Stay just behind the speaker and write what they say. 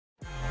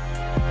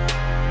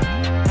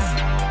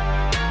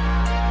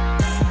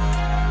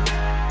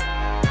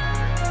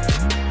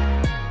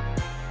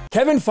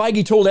Kevin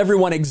Feige told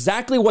everyone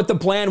exactly what the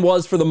plan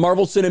was for the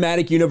Marvel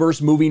Cinematic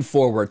Universe moving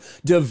forward.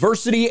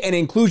 Diversity and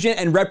inclusion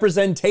and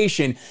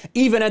representation,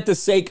 even at the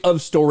sake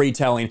of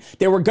storytelling.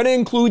 They were going to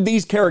include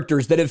these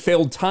characters that have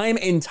failed time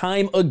and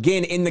time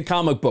again in the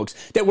comic books,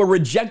 that were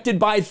rejected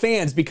by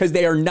fans because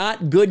they are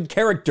not good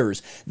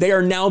characters. They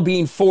are now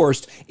being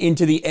forced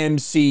into the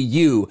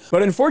MCU.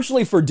 But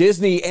unfortunately for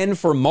Disney and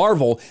for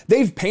Marvel,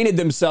 they've painted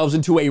themselves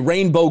into a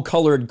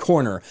rainbow-colored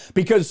corner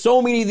because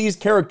so many of these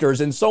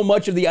characters and so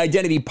much of the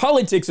identity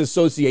politics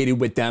associated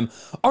with them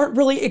aren't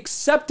really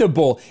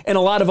acceptable in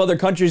a lot of other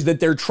countries that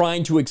they're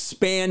trying to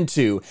expand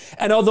to.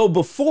 And although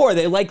before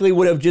they likely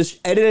would have just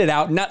edited it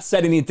out and not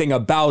said anything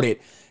about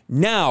it,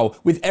 now,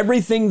 with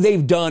everything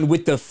they've done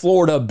with the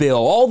Florida bill,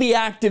 all the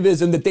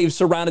activism that they've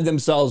surrounded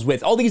themselves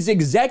with, all these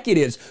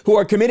executives who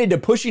are committed to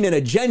pushing an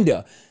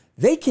agenda,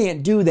 they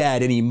can't do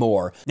that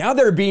anymore. Now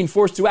they're being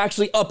forced to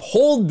actually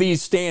uphold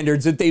these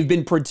standards that they've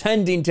been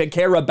pretending to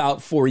care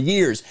about for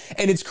years,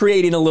 and it's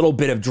creating a little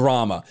bit of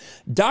drama.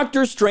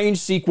 Doctor Strange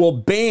sequel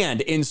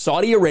banned in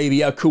Saudi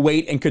Arabia,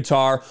 Kuwait, and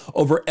Qatar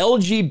over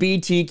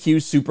LGBTQ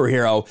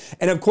superhero.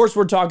 And of course,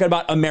 we're talking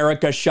about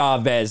America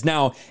Chavez.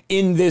 Now,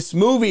 in this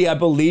movie, I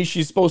believe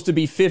she's supposed to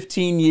be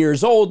 15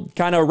 years old,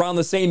 kind of around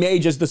the same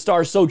age as the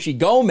star Xochitl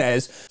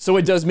Gomez. So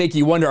it does make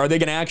you wonder, are they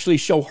going to actually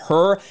show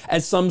her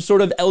as some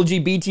sort of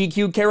LGBTQ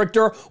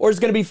character, or is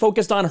it going to be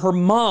focused on her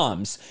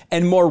moms?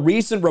 And more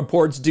recent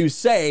reports do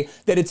say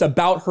that it's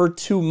about her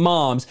two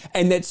moms,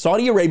 and that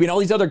Saudi Arabia and all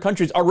these other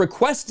countries are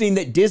requesting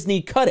that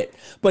Disney cut it,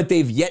 but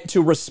they've yet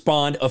to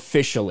respond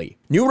officially.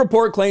 New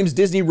report claims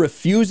Disney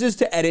refuses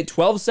to edit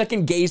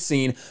 12-second gay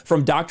scene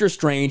from Doctor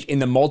Strange in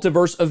the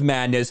Multiverse of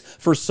Madness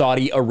for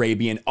Saudi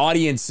Arabian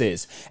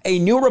audiences. A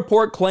new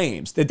report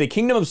claims that the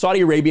Kingdom of Saudi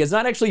Arabia has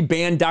not actually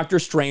banned Doctor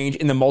Strange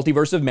in the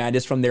Multiverse of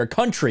Madness from their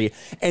country,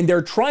 and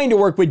they're trying to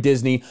work with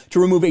Disney to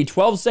remove a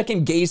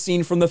 12-second gay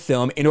scene from the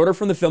film in order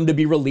for the film to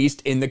be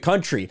released in the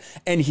country.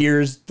 And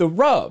here's the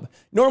rub.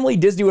 Normally,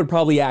 Disney would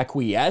probably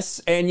acquiesce,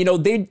 and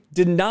they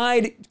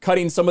denied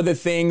cutting some of the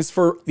things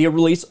for the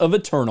release of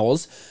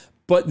Eternals,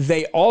 but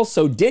they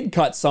also did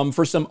cut some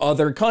for some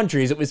other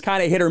countries. It was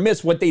kind of hit or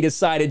miss what they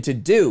decided to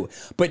do.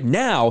 But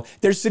now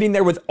they're sitting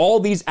there with all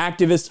these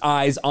activist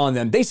eyes on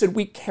them. They said,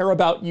 we care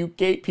about you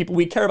gay people.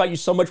 We care about you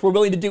so much. We're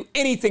willing to do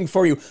anything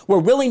for you. We're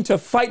willing to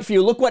fight for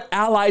you. Look what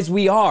allies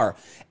we are.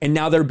 And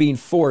now they're being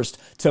forced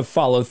to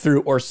follow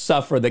through or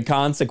suffer the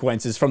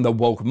consequences from the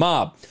woke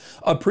mob.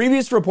 A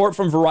previous report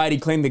from Variety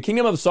claimed the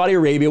Kingdom of Saudi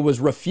Arabia was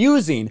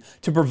refusing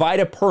to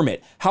provide a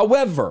permit.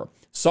 However,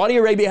 Saudi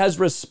Arabia has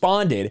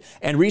responded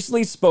and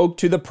recently spoke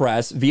to the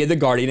press via The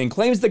Guardian and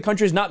claims the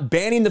country is not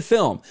banning the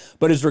film,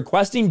 but is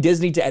requesting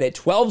Disney to edit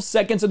 12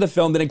 seconds of the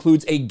film that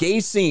includes a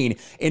gay scene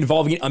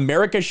involving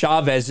America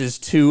Chavez's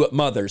two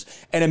mothers.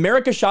 And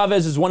America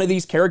Chavez is one of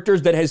these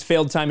characters that has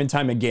failed time and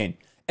time again.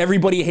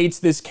 Everybody hates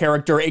this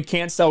character. It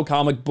can't sell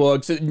comic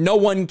books. No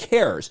one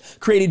cares.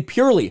 Created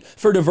purely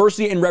for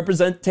diversity and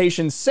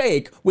representation's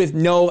sake with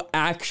no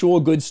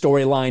actual good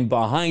storyline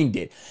behind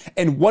it.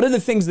 And one of the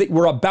things that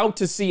we're about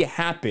to see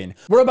happen,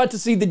 we're about to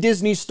see the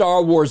Disney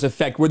Star Wars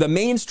effect, where the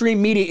mainstream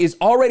media is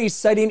already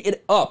setting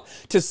it up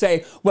to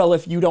say, well,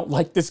 if you don't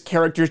like this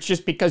character, it's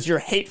just because you're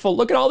hateful.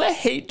 Look at all the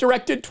hate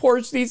directed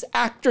towards these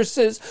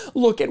actresses.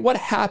 Look at what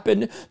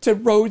happened to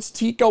Rose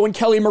Tico and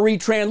Kelly Marie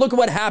Tran. Look at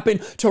what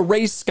happened to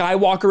Rey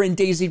Skywalker and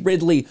Daisy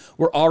Ridley.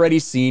 We're already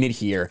seeing it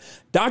here.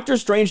 Doctor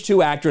Strange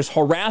 2 actress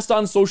harassed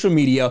on social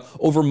media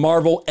over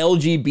Marvel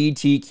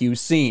LGBTQ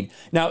scene.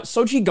 Now,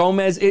 Xochitl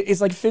Gomez is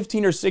like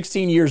 15 or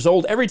 16 years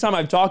old. Every time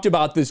I've talked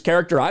about this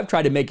character, I've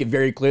tried to make it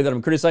very clear that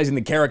I'm criticizing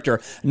the character,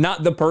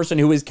 not the person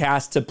who is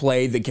cast to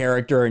play the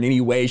character in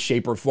any way,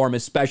 shape, or form,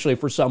 especially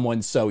for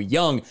someone so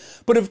young.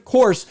 But of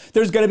course,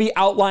 there's going to be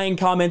outlying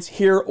comments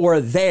here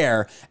or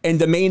there, and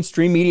the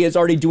mainstream media is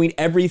already doing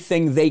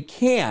everything they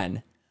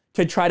can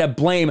to try to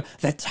blame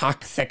the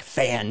toxic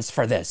fans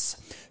for this.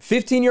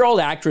 15-year-old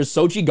actress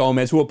Xochitl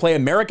Gomez, who will play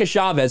America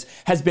Chavez,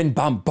 has been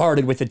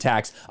bombarded with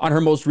attacks on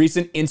her most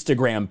recent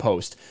Instagram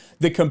post.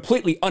 The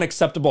completely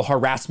unacceptable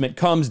harassment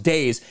comes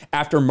days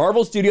after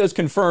Marvel Studios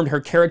confirmed her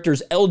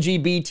character's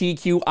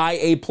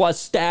LGBTQIA+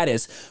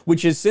 status,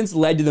 which has since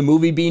led to the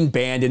movie being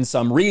banned in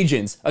some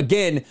regions.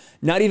 Again,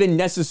 not even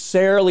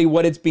necessarily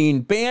what it's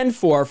being banned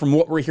for from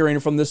what we're hearing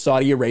from the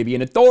Saudi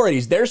Arabian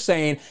authorities. They're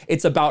saying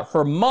it's about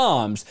her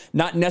moms,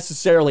 not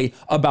necessarily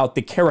about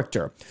the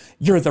character.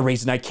 You're the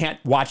reason I can't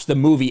watch the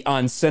movie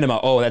on cinema.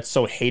 Oh, that's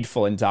so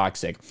hateful and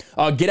toxic.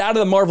 Get out of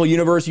the Marvel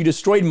universe. You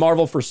destroyed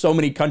Marvel for so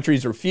many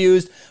countries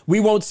refused. We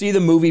won't see the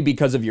movie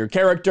because of your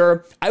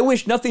character. I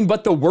wish nothing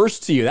but the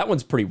worst to you. That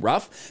one's pretty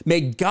rough.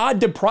 May God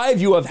deprive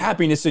you of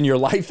happiness in your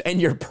life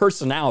and your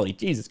personality.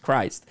 Jesus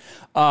Christ.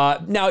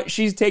 Now,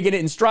 she's taken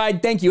it in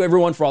stride. Thank you,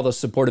 everyone, for all the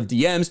supportive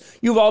DMs.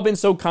 You've all been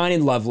so kind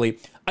and lovely.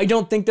 I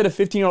don't think that a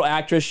 15-year-old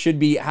actress should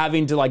be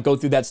having to go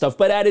through that stuff,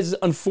 but that is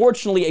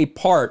unfortunately a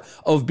part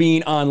of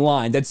being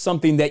online. That's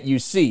something that you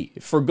see.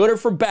 For good or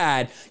for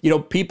bad,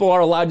 people are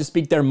allowed to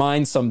speak their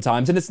minds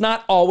sometimes, and it's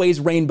not always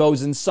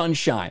rainbows and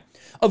sunshine.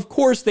 Of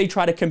course they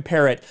try to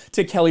compare it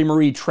to Kelly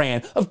Marie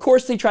Tran. Of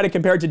course they try to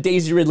compare it to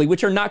Daisy Ridley,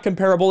 which are not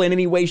comparable in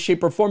any way,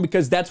 shape, or form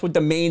because that's what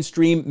the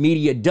mainstream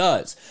media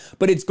does.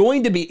 But it's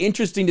going to be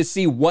interesting to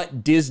see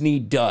what Disney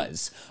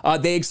does.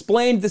 They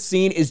explained the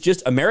scene is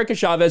just America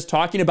Chavez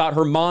talking about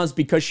her moms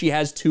because she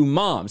has two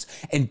moms.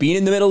 And being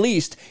in the Middle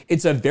East,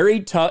 it's very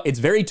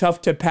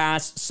tough to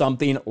pass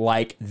something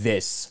like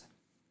this.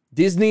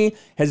 Disney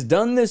has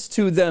done this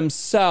to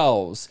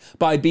themselves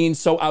by being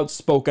so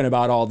outspoken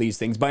about all these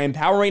things, by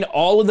empowering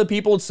all of the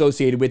people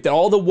associated with it,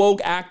 all the woke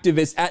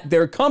activists at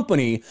their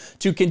company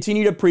to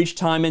continue to preach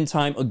time and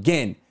time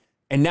again.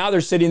 And now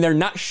they're sitting there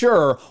not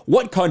sure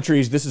what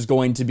countries this is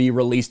going to be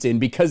released in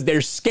because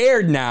they're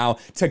scared now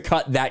to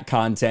cut that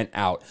content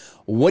out.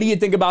 What do you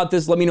think about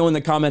this? Let me know in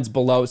the comments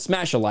below.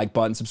 Smash a like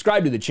button,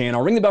 subscribe to the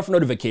channel, ring the bell for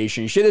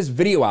notifications, share this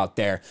video out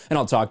there, and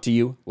I'll talk to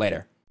you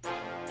later.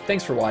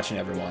 Thanks for watching,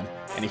 everyone.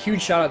 And a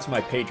huge shout out to my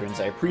patrons.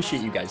 I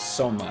appreciate you guys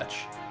so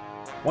much.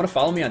 Want to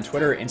follow me on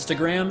Twitter or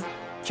Instagram?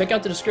 Check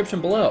out the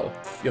description below.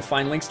 You'll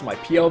find links to my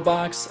PO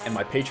box and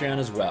my Patreon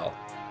as well.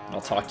 And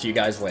I'll talk to you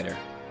guys later.